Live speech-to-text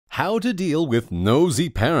how to deal with nosy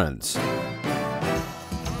parents.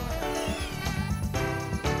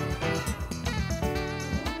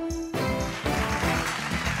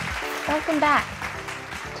 Welcome back.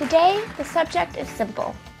 Today, the subject is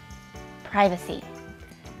simple. Privacy.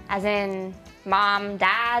 As in, Mom,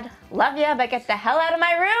 Dad, love ya, but get the hell out of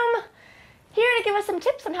my room. Here to give us some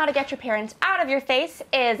tips on how to get your parents out of your face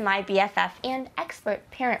is my BFF and expert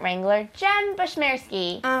parent wrangler, Jen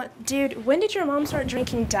Bushmersky. Dude, when did your mom start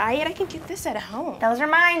drinking diet? I can get this at home. Those are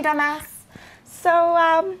mine, dumbass.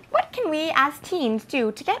 So, what can we as teens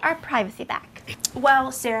do to get our privacy back?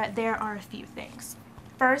 Well, Sarah, there are a few things.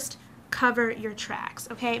 First, cover your tracks,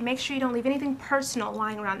 okay? Make sure you don't leave anything personal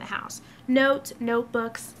lying around the house. Notes,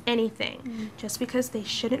 notebooks, anything. Just because they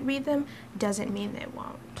shouldn't read them doesn't mean they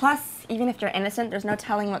won't. Plus, even if you're innocent, there's no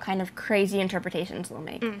telling what kind of crazy interpretations they'll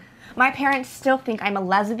make. My parents still think I'm a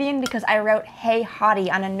lesbian because I wrote "Hey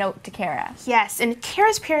Hottie" on a note to Kara. Yes, and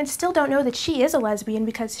Kara's parents still don't know that she is a lesbian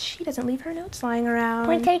because she doesn't leave her notes lying around.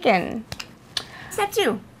 Point taken. Step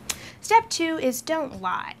 2. Step 2 is don't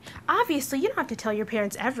lie. Obviously, you don't have to tell your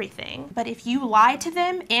parents everything, but if you lie to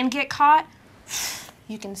them and get caught,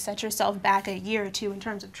 you can set yourself back a year or two in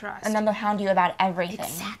terms of trust. And then they'll hound you about everything.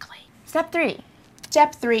 Exactly. Step 3.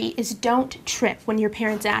 Step 3 is don't trip when your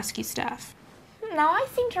parents ask you stuff. Now, I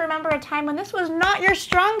seem to remember a time when this was not your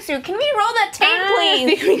strong suit. Can we roll that tape, I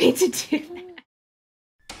please? think we need to do that.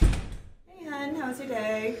 Hey, hon, how's your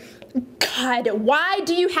day? God, why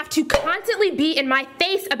do you have to constantly be in my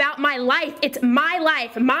face about my life? It's my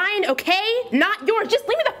life. Mine, okay? Not yours. Just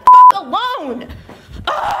leave me the f*** alone.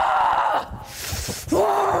 Ah!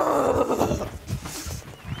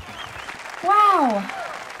 Wow.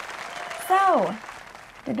 So,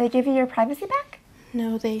 did they give you your privacy back?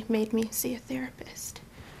 No, they made me see a therapist.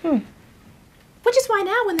 Which is why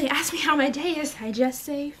now when they ask me how my day is, I just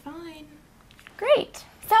say fine. Great.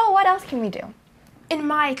 So, what else can we do? In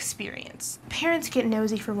my experience, parents get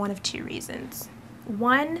nosy for one of two reasons.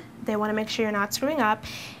 One, they want to make sure you're not screwing up,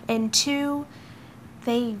 and two,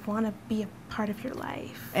 they want to be a part of your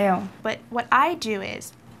life. Ew. But what I do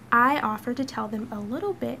is, I offer to tell them a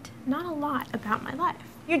little bit, not a lot, about my life.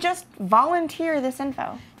 You just volunteer this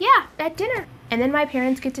info. Yeah, at dinner. And then my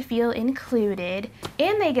parents get to feel included,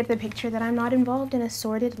 and they get the picture that I'm not involved in a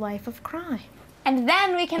sordid life of crime. And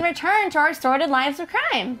then we can return to our sordid lives of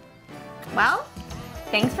crime. Well,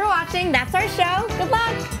 thanks for watching. That's our show. Good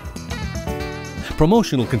luck.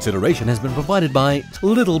 Promotional consideration has been provided by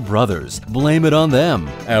Little Brothers. Blame it on them.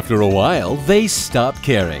 After a while, they stop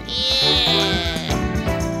caring.